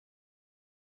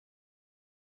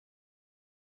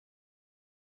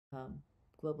um,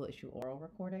 Global Issue oral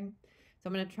recording. So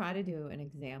I'm going to try to do an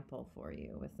example for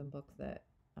you with some books that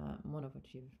one of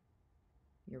which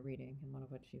you're reading and one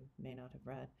of which you may not have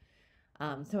read.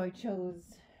 So I chose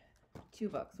two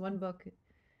books. One book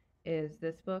is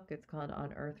this book. It's called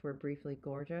On Earth We're Briefly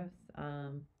Gorgeous,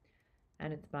 and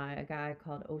it's by a guy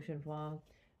called Ocean Vuong.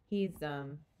 He's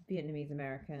Vietnamese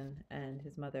American, and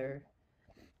his mother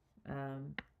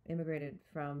um, immigrated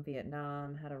from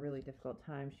Vietnam, had a really difficult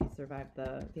time. She survived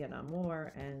the Vietnam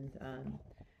War and,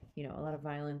 a lot of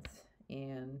violence.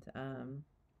 And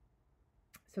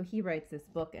so he writes this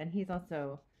book, and he's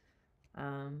also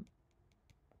um,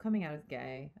 coming out as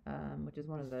gay, which is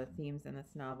one of the themes in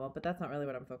this novel, but that's not really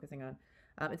what I'm focusing on.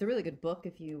 It's a really good book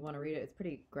if you want to read it. It's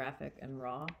pretty graphic and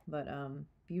raw, but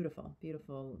beautiful,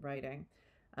 beautiful writing.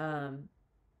 Um,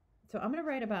 so I'm going to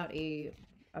write about a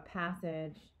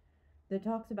passage that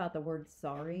talks about the word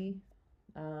sorry,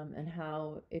 and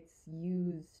how it's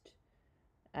used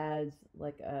as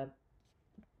like a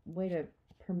way to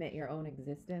permit your own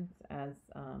existence as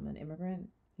an immigrant.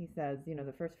 He says,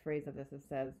 the first phrase of this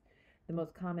says, the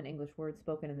most common English word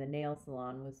spoken in the nail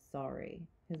salon was sorry.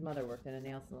 His mother worked in a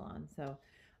nail salon. So,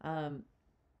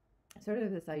 sort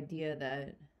of this idea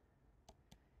that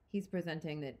he's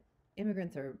presenting that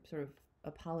immigrants are sort of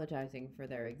apologizing for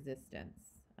their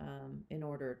existence in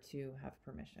order to have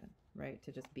permission, right?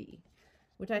 To just be,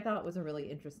 which I thought was a really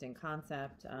interesting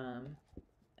concept,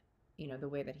 the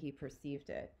way that he perceived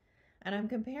it. And I'm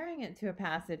comparing it to a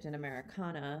passage in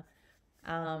Americana.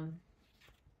 Um,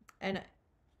 and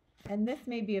and this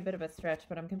may be a bit of a stretch,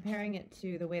 but I'm comparing it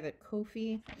to the way that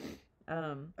Cozy,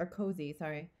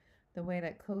 sorry, the way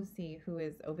that Kosi, who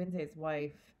is Obinze's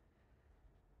wife,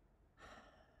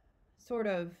 sort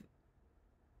of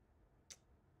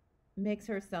makes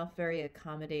herself very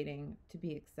accommodating to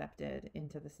be accepted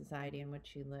into the society in which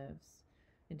she lives,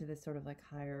 into this sort of like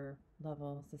higher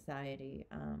level society.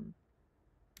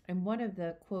 And one of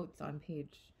the quotes on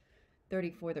page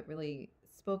 34 that really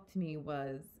spoke to me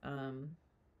was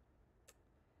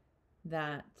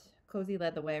that Cozy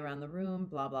led the way around the room,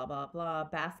 blah, blah, blah, blah,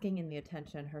 basking in the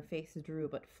attention her face drew,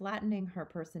 but flattening her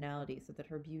personality so that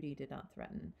her beauty did not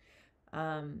threaten.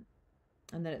 And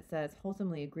then it says,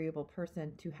 wholesomely agreeable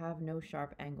person to have no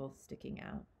sharp angles sticking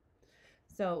out.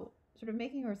 So sort of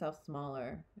making herself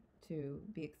smaller to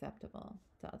be acceptable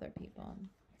to other people.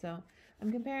 So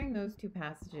I'm comparing those two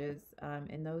passages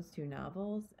in those two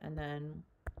novels, and then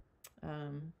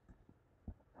I'm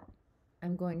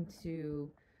going to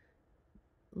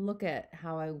look at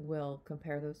how I will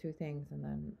compare those two things, and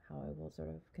then how I will sort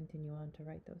of continue on to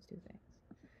write those two things.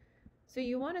 So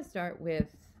you want to start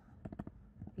with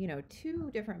two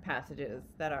different passages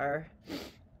that are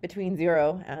between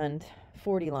 0 and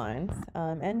 40 lines,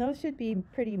 and those should be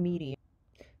pretty meaty.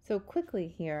 So quickly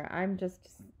here, I'm just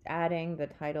adding the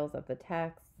titles of the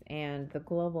texts and the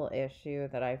global issue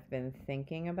that I've been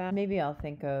thinking about. Maybe I'll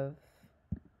think of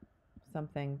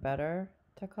something better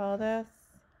to call this,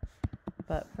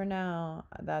 but for now,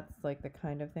 that's like the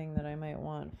kind of thing that I might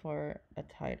want for a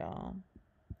title.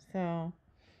 So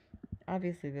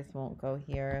obviously this won't go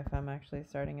here if I'm actually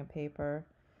starting a paper.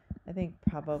 I think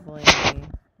probably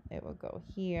it will go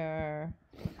here.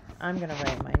 I'm going to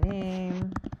write my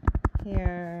name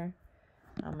here.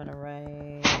 I'm going to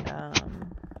write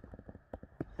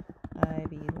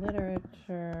IB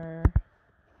literature,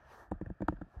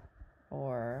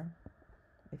 or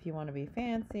if you want to be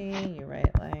fancy, you write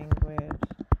language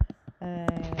A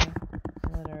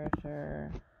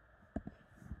literature,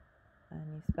 and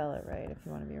you spell it right if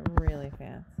you want to be really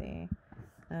fancy.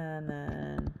 And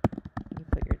then you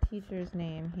put your teacher's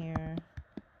name here,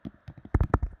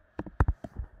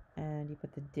 and you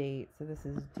put the date. So this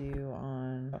is due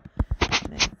on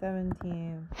May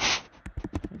 17th.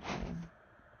 Okay.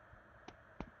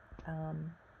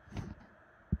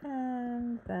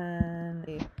 And then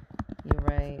you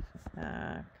write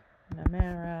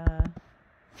McNamara,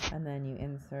 and then you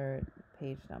insert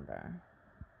page number.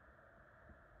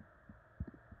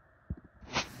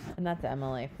 And that's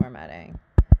MLA formatting.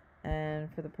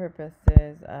 And for the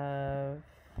purposes of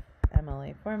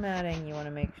MLA formatting, you want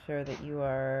to make sure that you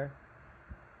are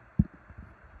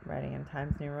writing in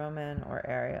Times New Roman or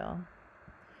Arial.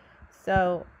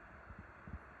 So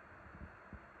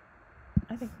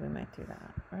I think we might do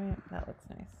that, right? That looks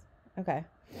nice. Okay.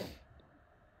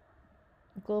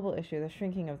 Global issue, the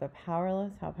shrinking of the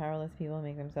powerless, how powerless people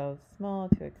make themselves small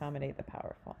to accommodate the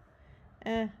powerful.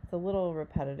 It's a little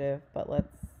repetitive, but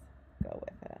let's go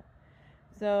with it.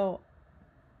 So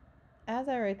as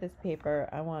I write this paper,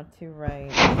 I want to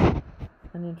write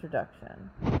an introduction.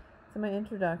 So my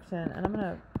introduction,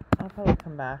 and I'll probably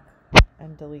come back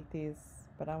and delete these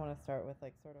but I want to start with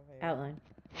like sort of a outline.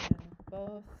 And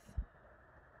both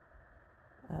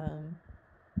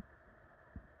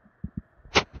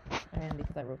and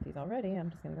because I wrote these already,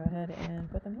 I'm just going to go ahead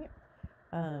and put them here.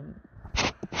 And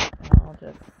I'll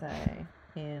just say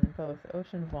in both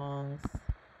Ocean Vuong's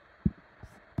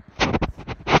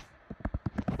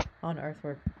On Earth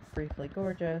We're Briefly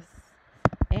Gorgeous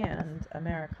and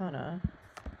Americana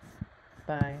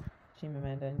by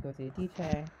Chimamanda Ngozi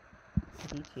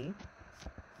Adichie,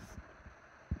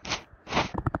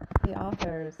 the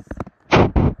authors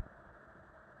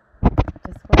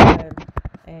describe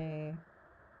a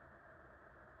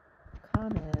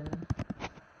common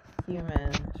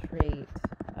human trait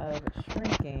of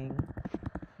shrinking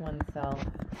oneself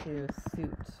to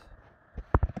suit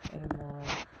a more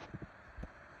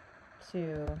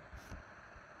to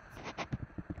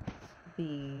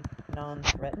be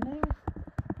non-threatening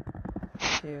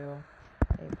to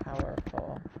a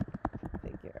powerful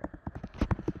figure,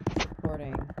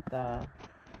 supporting the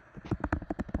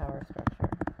power structure.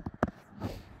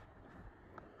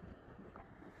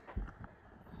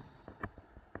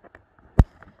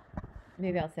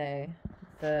 Maybe I'll say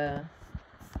the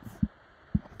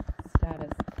status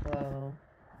quo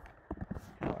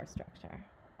power structure.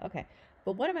 Okay,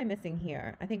 but what am I missing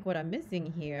here? I think what I'm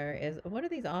missing here is what are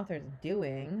these authors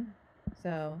doing?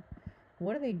 So,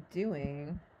 what are they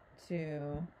doing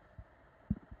to...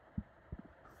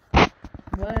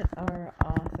 What are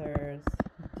authors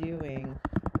doing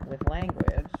with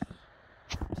language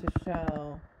to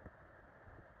show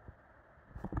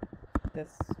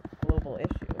this global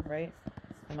issue, right?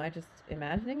 Am I just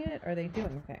imagining it, or are they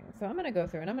doing things? So I'm going to go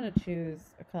through and I'm going to choose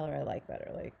a color I like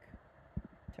better, like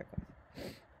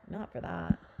turquoise. Not for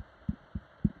that.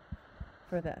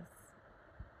 For this.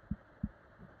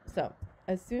 So,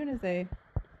 as soon as they...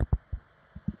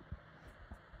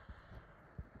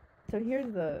 So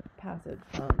here's the passage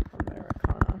from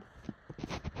Americana.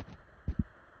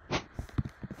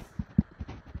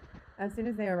 As soon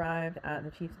as they arrived at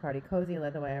the chief's party, Cozy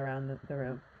led the way around the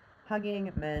room,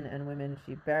 hugging men and women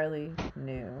she barely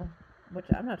knew, which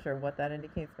I'm not sure what that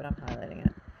indicates, but I'm highlighting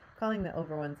it. Calling the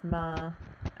over ones ma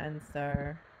and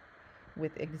sir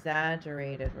with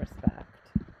exaggerated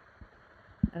respect.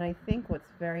 And I think what's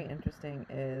very interesting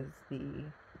is the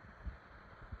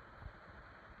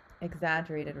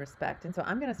exaggerated respect. And so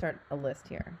I'm going to start a list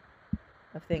here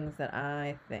of things that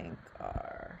I think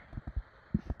are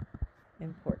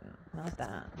important. Not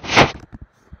that. I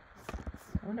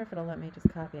wonder if it'll let me just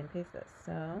copy and paste this.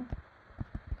 So,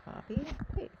 copy,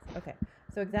 paste. Okay.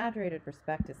 So exaggerated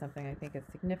respect is something I think is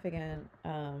significant.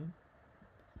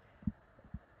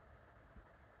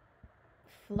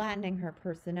 Flattening her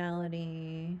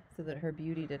personality so that her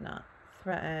beauty did not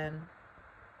threaten.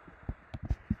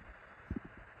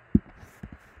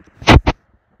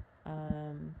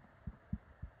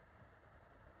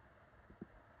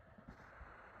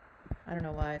 I don't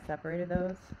know why I separated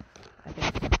those. I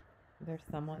think they're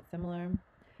somewhat similar.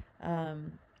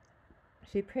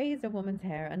 She praised a woman's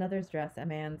hair, another's dress, a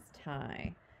man's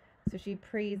tie. So she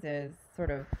praises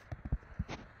sort of...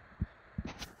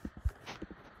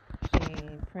 She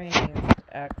praised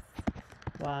X,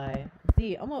 Y,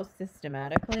 Z almost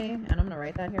systematically. And I'm going to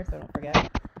write that here so I don't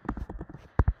forget.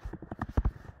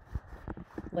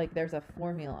 Like there's a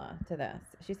formula to this.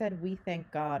 She said, we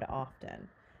thank God often.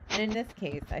 And in this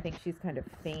case, I think she's kind of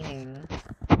feigning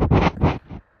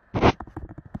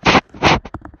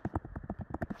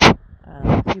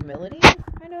humility,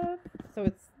 kind of. So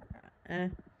it's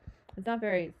not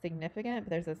very significant, but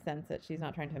there's a sense that she's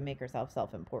not trying to make herself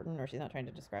self-important, or she's not trying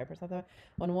to describe herself that way.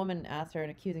 When a woman asked her in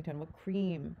an accusing tone, what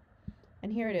cream?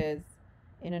 And here it is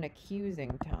in an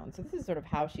accusing tone. So this is sort of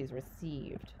how she's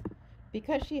received.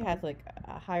 Because she has like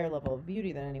a higher level of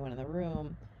beauty than anyone in the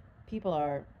room, people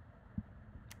are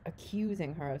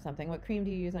accusing her of something. What cream do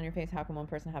you use on your face? How can one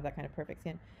person have that kind of perfect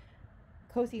skin?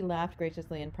 Cozy laughed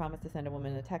graciously and promised to send a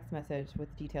woman a text message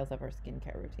with details of her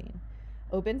skincare routine.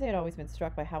 Obinze had always been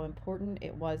struck by how important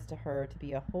it was to her to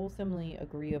be a wholesomely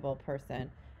agreeable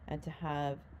person and to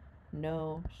have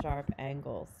no sharp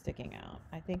angles sticking out.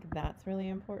 I think that's really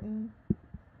important.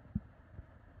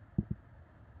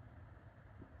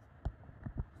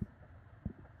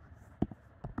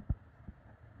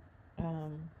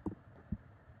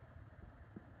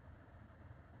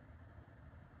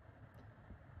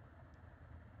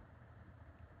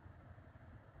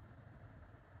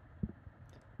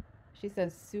 She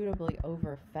says suitably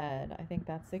overfed. I think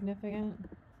that's significant,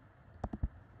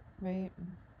 right?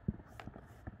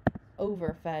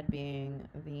 Overfed being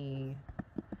the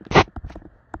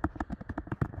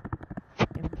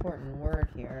important word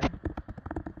here.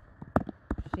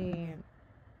 She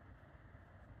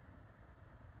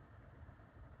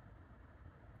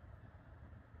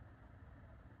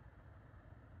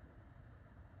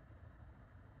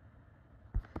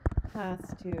has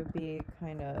to be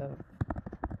kind of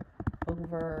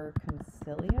over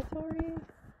conciliatory.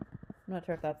 I'm not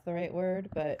sure if that's the right word,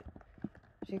 but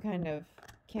she kind of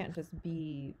can't just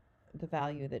be the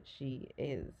value that she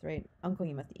is, right? Uncle,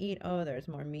 you must eat. Oh, there's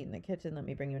more meat in the kitchen. Let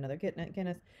me bring you another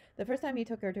Guinness. The first time he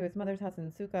took her to his mother's house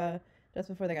in Sukkah, just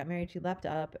before they got married, she leapt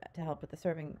up to help with the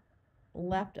serving.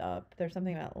 Leapt up. There's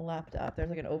something about leapt up. There's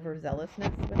like an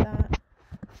overzealousness with that.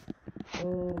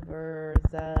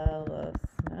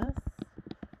 Overzealousness.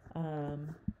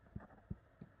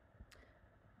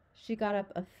 She got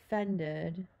up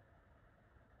offended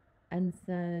and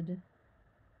said,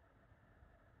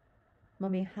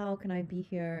 Mommy, how can I be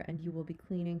here and you will be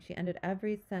cleaning? She ended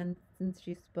every sentence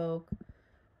she spoke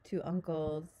to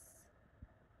uncles.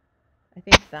 I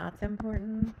think that's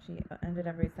important. She ended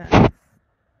every sentence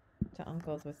to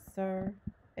uncles with sir.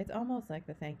 It's almost like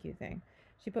the thank you thing.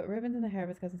 She put ribbons in the hair of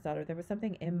his cousin's daughter. There was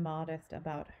something immodest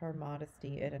about her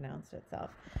modesty. It announced itself.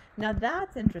 Now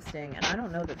that's interesting, and I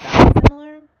don't know that that's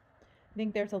similar. I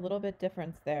think there's a little bit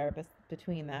difference there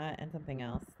between that and something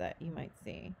else that you might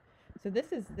see. So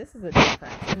this is a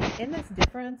difference. And in this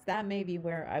difference, that may be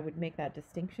where I would make that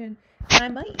distinction. And I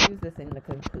might use this in the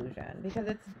conclusion because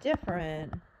it's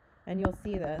different, and you'll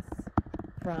see this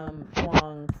from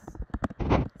Huang's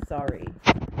sorry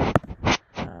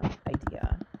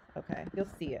idea. Okay, you'll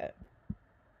see it.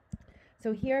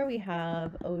 So here we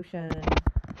have Ocean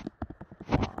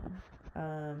Huang,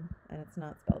 and it's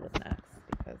not spelled with an X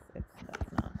because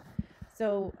that's not.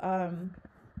 So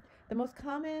the most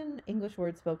common English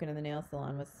word spoken in the nail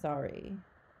salon was sorry.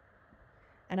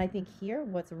 And I think here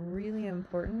what's really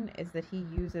important is that he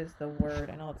uses the word,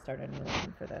 and I'll start a new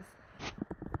one for this.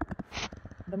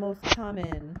 The most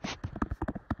common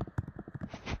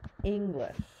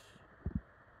English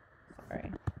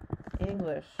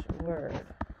word,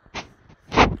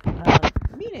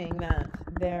 meaning that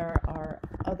there are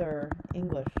other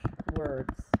English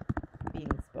words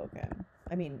being spoken.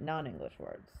 I mean, non-English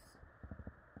words.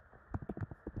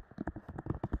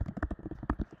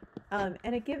 And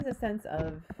it gives a sense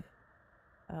of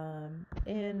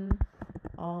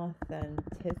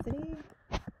inauthenticity.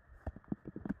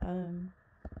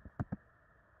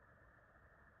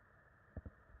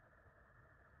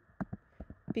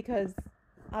 Because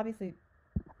obviously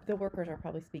the workers are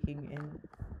probably speaking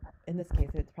in this case,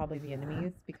 it's probably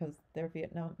Vietnamese because they're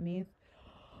Vietnamese.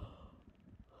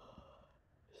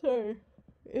 Sorry.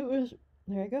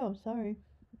 There I go, sorry.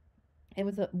 It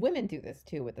was women do this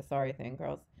too with the sorry thing,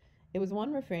 girls. It was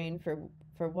one refrain for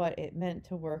what it meant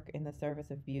to work in the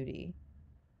service of beauty.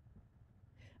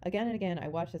 Again and again, I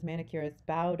watched as manicurists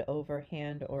bowed over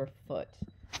hand or foot.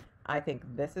 I think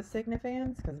this is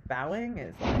significance because bowing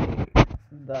is like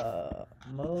the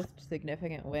most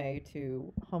significant way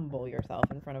to humble yourself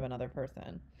in front of another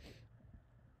person.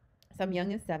 Some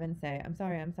young as 7 say, I'm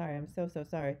sorry, I'm so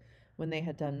sorry, when they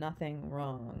had done nothing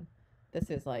wrong. This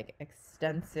is like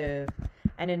extensive.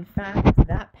 And in fact,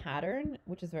 that pattern,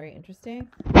 which is very interesting,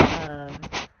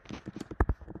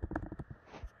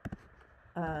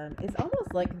 is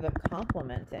almost like the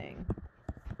complimenting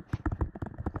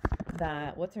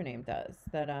that, what's her name does,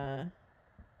 that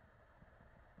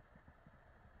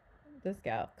this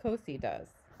gal, Kosi, does.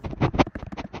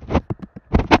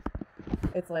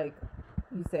 It's like,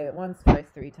 you say it once, twice,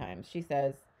 3 times. She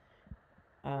says,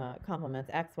 compliments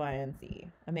X, Y, and Z.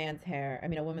 A woman's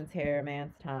hair, a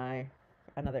man's tie,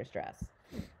 another's dress.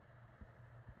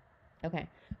 Okay.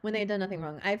 When they had done nothing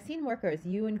wrong. I've seen workers,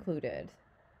 you included.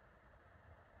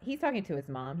 He's talking to his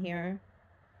mom here.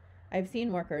 I've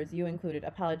seen workers, you included,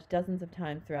 apologize dozens of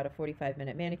times throughout a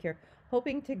 45-minute manicure,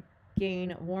 hoping to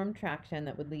gain warm traction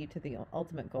that would lead to the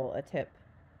ultimate goal, a tip,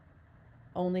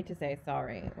 only to say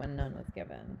sorry when none was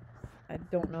given. I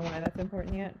don't know why that's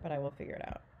important yet, but I will figure it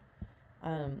out.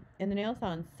 In the nail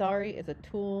salon, sorry is a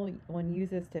tool one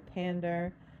uses to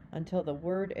pander until the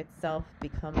word itself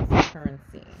becomes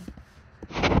currency.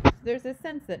 So there's this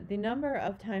sense that the number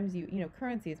of times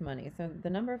currency is money. So the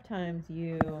number of times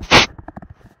you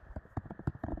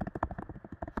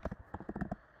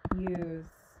use,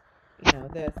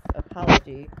 this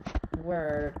apology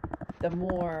word, the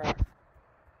more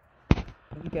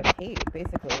you get paid,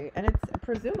 basically. And it's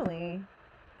presumably,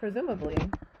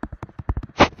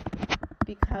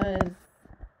 because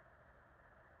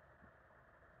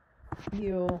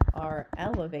you are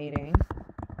elevating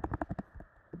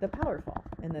the powerful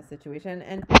in this situation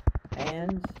and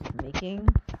making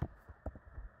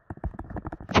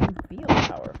them feel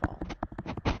powerful,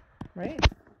 right?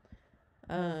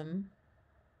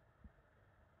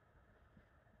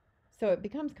 So it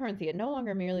becomes currency. It no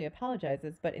longer merely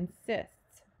apologizes, but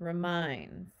insists,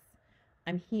 reminds,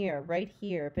 I'm here, right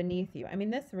here, beneath you. I mean,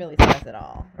 this really says it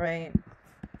all, right?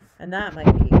 And that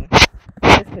might be,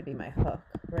 this could be my hook,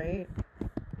 right?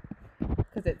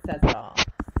 Because it says it all.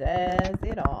 Says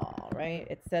it all, right?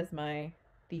 It says my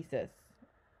thesis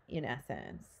in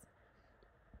essence.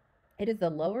 It is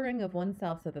the lowering of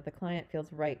oneself so that the client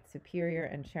feels right, superior,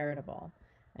 and charitable.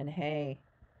 And hey,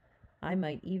 I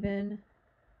might even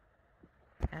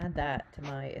add that to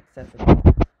my it says it all.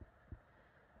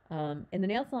 In the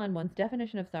nail salon, one's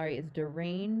definition of sorry is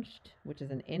deranged, which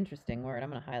is an interesting word. I'm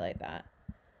going to highlight that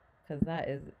because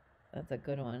that's a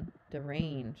good one.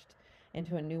 Deranged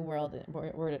into a new world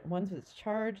where it once was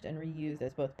charged and reused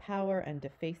as both power and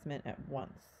defacement at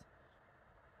once.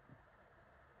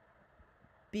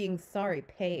 Being sorry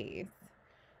pays.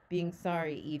 Being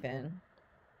sorry even,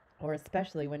 or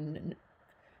especially when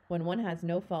one has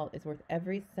no fault, is worth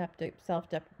every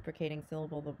self-deprecating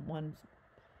syllable that one's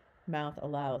mouth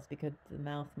allows, because the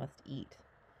mouth must eat.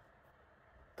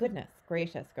 Goodness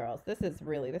gracious, girls. This is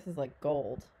like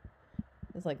gold.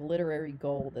 This is like literary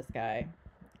gold, this guy.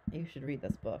 You should read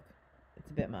this book. It's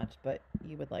a bit much, but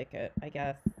you would like it, I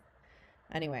guess.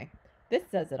 Anyway, this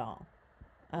says it all.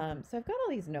 So I've got all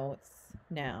these notes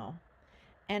now.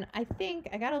 And I think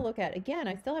I got to look at, again,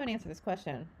 I still haven't answered this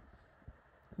question.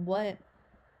 What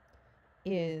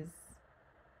is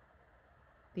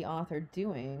the author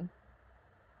doing?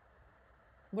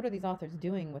 What are these authors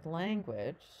doing with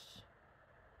language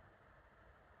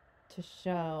to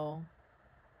show?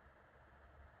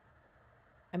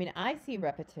 I mean, I see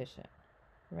repetition,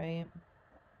 right?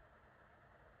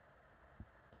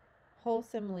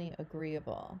 Wholesomely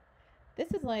agreeable.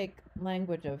 This is like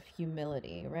language of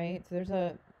humility, right?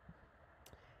 So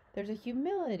there's a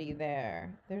humility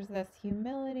there. There's this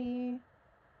humility,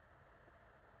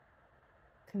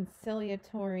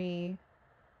 conciliatory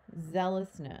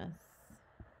zealousness.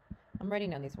 I'm writing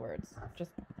down these words.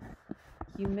 Just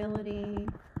humility,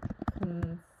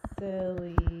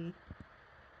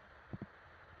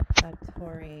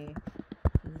 conciliatory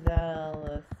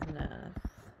zealousness.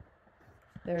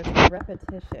 There's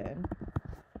repetition.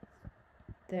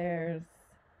 There's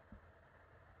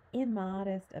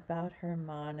immodest about her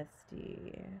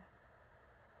modesty.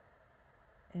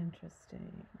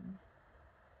 Interesting.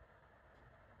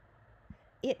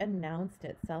 It announced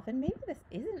itself, and maybe this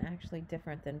isn't actually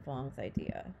different than Vuong's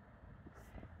idea.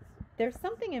 There's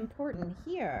something important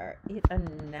here. It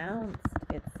announced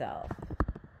itself.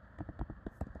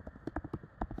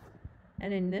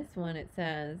 And in this one it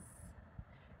says,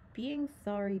 being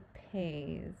sorry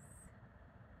pays.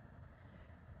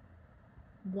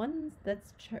 One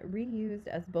that's reused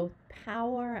as both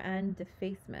power and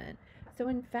defacement. So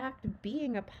in fact,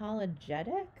 being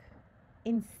apologetic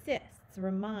insists,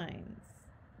 reminds.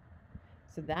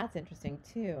 So that's interesting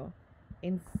too.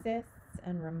 Insists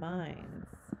and reminds.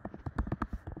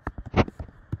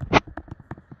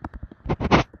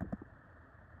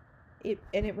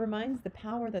 It reminds the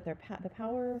power that the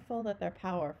powerful that they're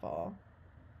powerful.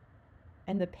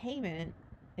 And the payment,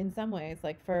 in some ways,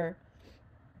 like for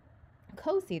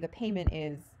Kosi, the payment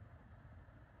is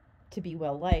to be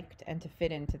well liked and to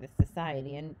fit into the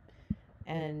society,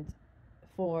 and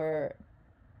for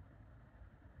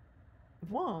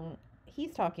Vuong,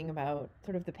 he's talking about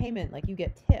sort of the payment, like you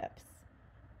get tips,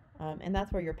 and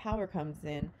that's where your power comes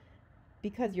in,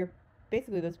 because you're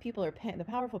basically, those people are paying, the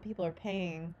powerful people are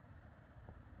paying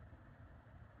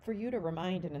for you to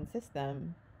remind and insist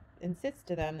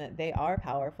to them that they are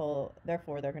powerful,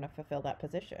 therefore they're going to fulfill that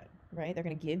position, right? They're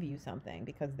going to give you something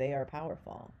because they are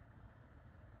powerful.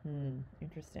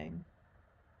 Interesting.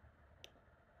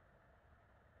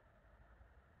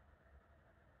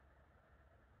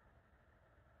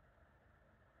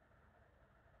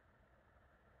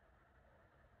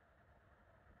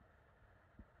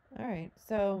 All right,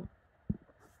 so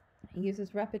he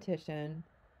uses repetition,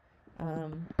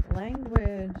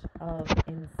 language of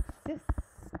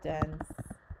insistence,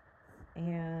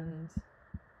 and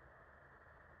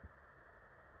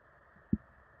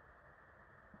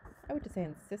I would just say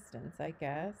insistence, I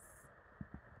guess.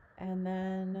 And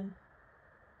then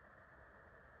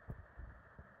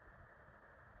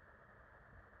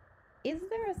is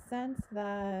there a sense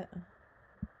that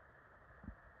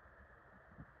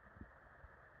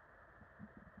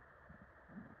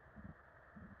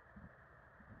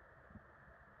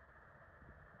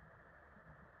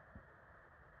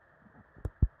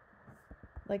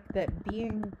like that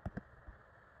being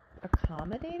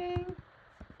accommodating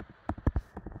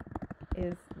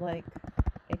is like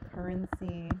a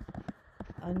currency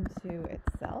unto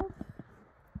itself?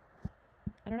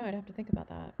 I don't know, I'd have to think about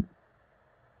that.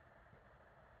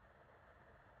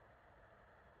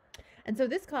 And so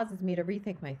this causes me to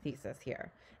rethink my thesis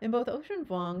here. In both Ocean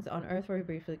Vuong's On Earth Very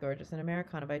Briefly Gorgeous and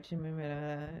Americana by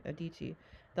Chimamanda Adichie,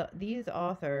 these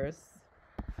authors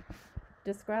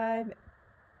describe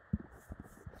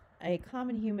a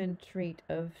common human trait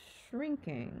of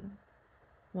shrinking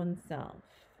oneself,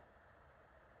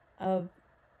 of,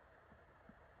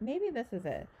 maybe this is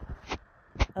it,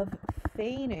 of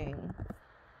feigning,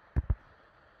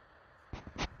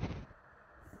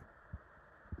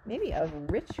 maybe of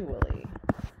ritually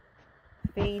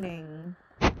feigning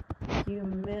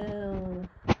humility,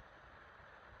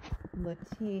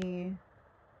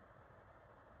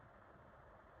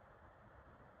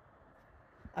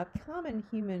 a common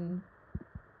human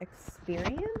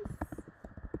experience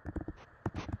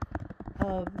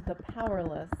of the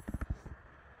powerless,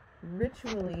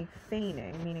 ritually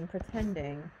feigning, meaning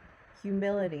pretending,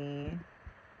 humility,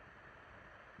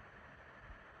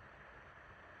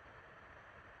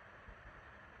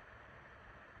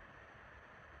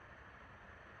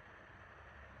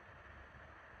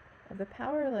 of the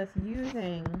powerless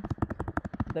using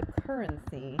the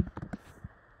currency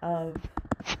of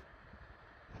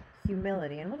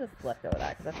humility, and we'll just let go of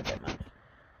that because that's a bit much.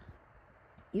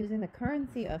 Using the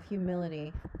currency of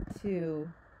humility to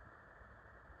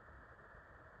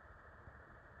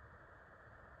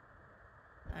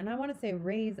and I want to say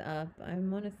raise up, I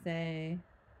want to say,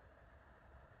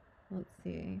 let's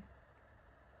see,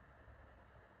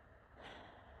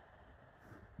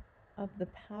 of the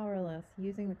powerless,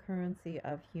 using the currency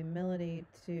of humility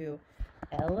to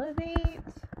elevate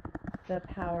the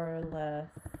powerless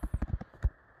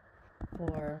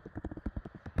for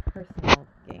personal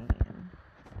gain.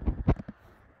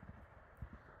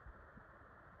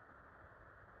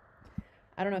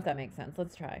 I don't know if that makes sense.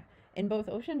 Let's try. In both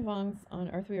Ocean Vuong's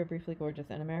On Earth We Are Briefly Gorgeous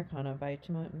and Americana by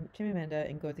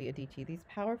Chimamanda Ngozi Adichie,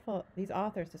 these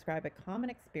authors describe a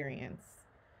common experience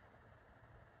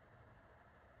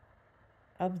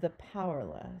of the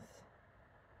powerless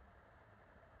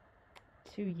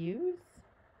to use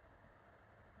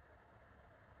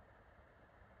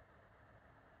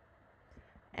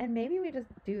and maybe we just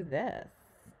do this.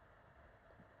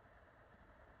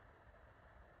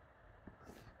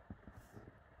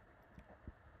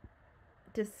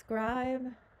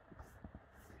 Describe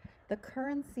the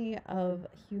currency of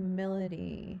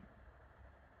humility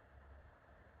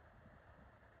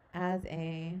as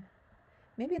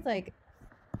maybe it's like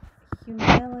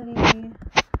humility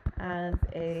as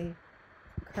a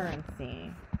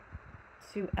currency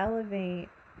to elevate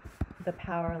the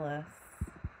powerless,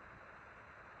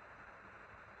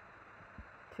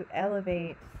 to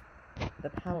elevate the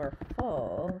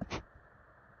powerful,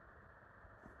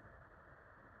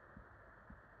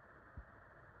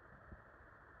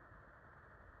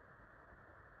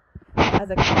 as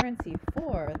a currency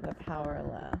for the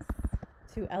powerless,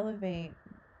 to elevate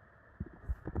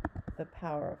the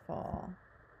powerful.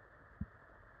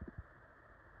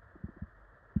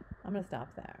 I'm going to stop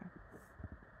there.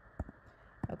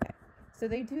 Okay, so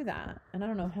they do that, and I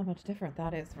don't know how much different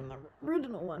that is from the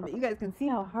original one, but you guys can see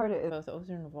how hard it is. Both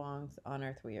Ocean Vuong's On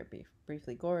Earth We Are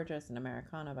Briefly Gorgeous and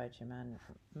Americana by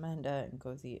Chimamanda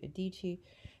Ngozi Adichie.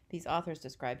 These authors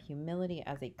describe humility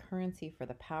as a currency for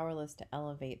the powerless to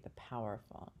elevate the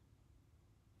powerful,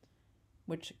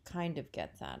 which kind of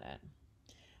gets at it.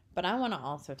 But I want to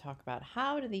also talk about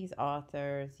how do these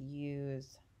authors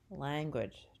use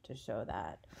language to show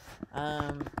that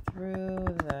through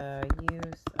the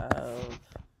use of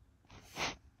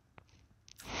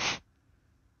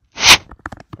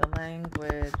the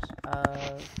language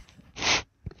of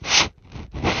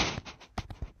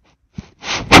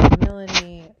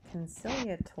humility,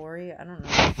 conciliatory. I don't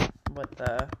know what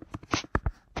the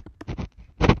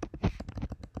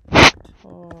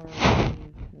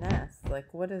victoriousness,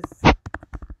 like what is,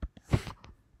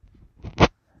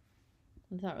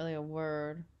 it's not really a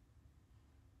word.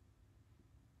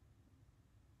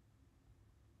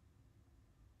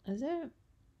 Is it?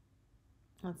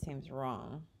 That seems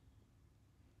wrong.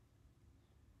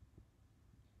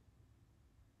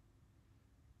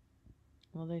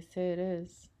 Well, they say it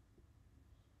is.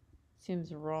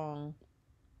 Seems wrong.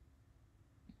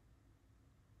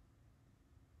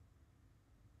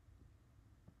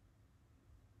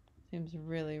 Seems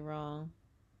really wrong.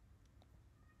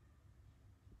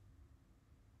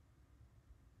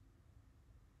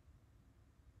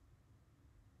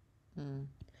 I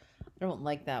don't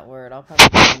like that word. I'll probably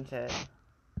change it.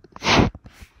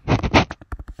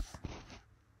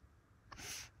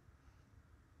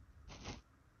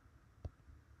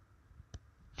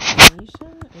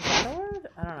 Is that a word?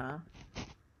 I don't know.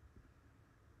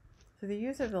 So the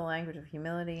use of the language of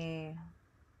humility.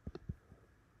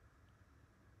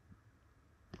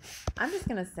 I'm just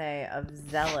going to say of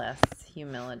zealous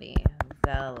humility.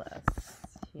 Zealous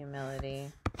humility.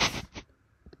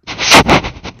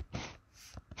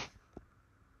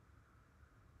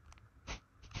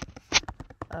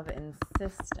 Of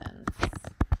insistence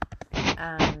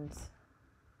and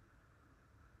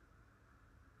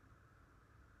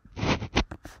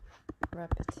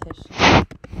repetition.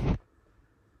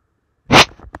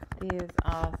 These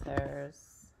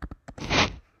authors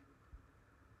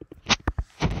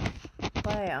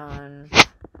play on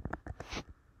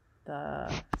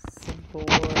the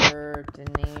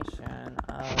subordination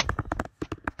of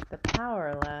the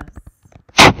powerless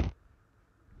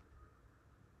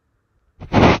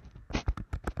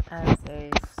as a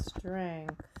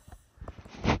strength,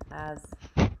 as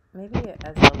maybe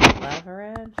as a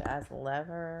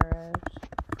leverage,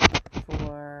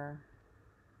 for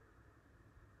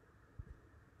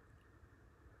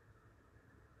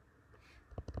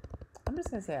I'm just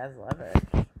going to say as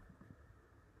leverage.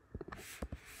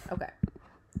 Okay.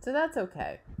 So that's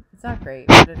okay. It's not great,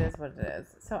 but it is what it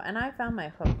is. So, and I found my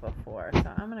hook before,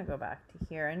 so I'm going to go back to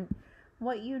here. And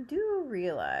what you do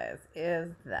realize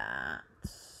is that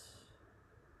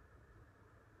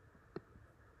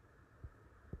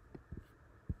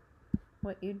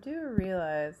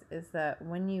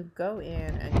when you go in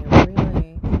and you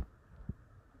really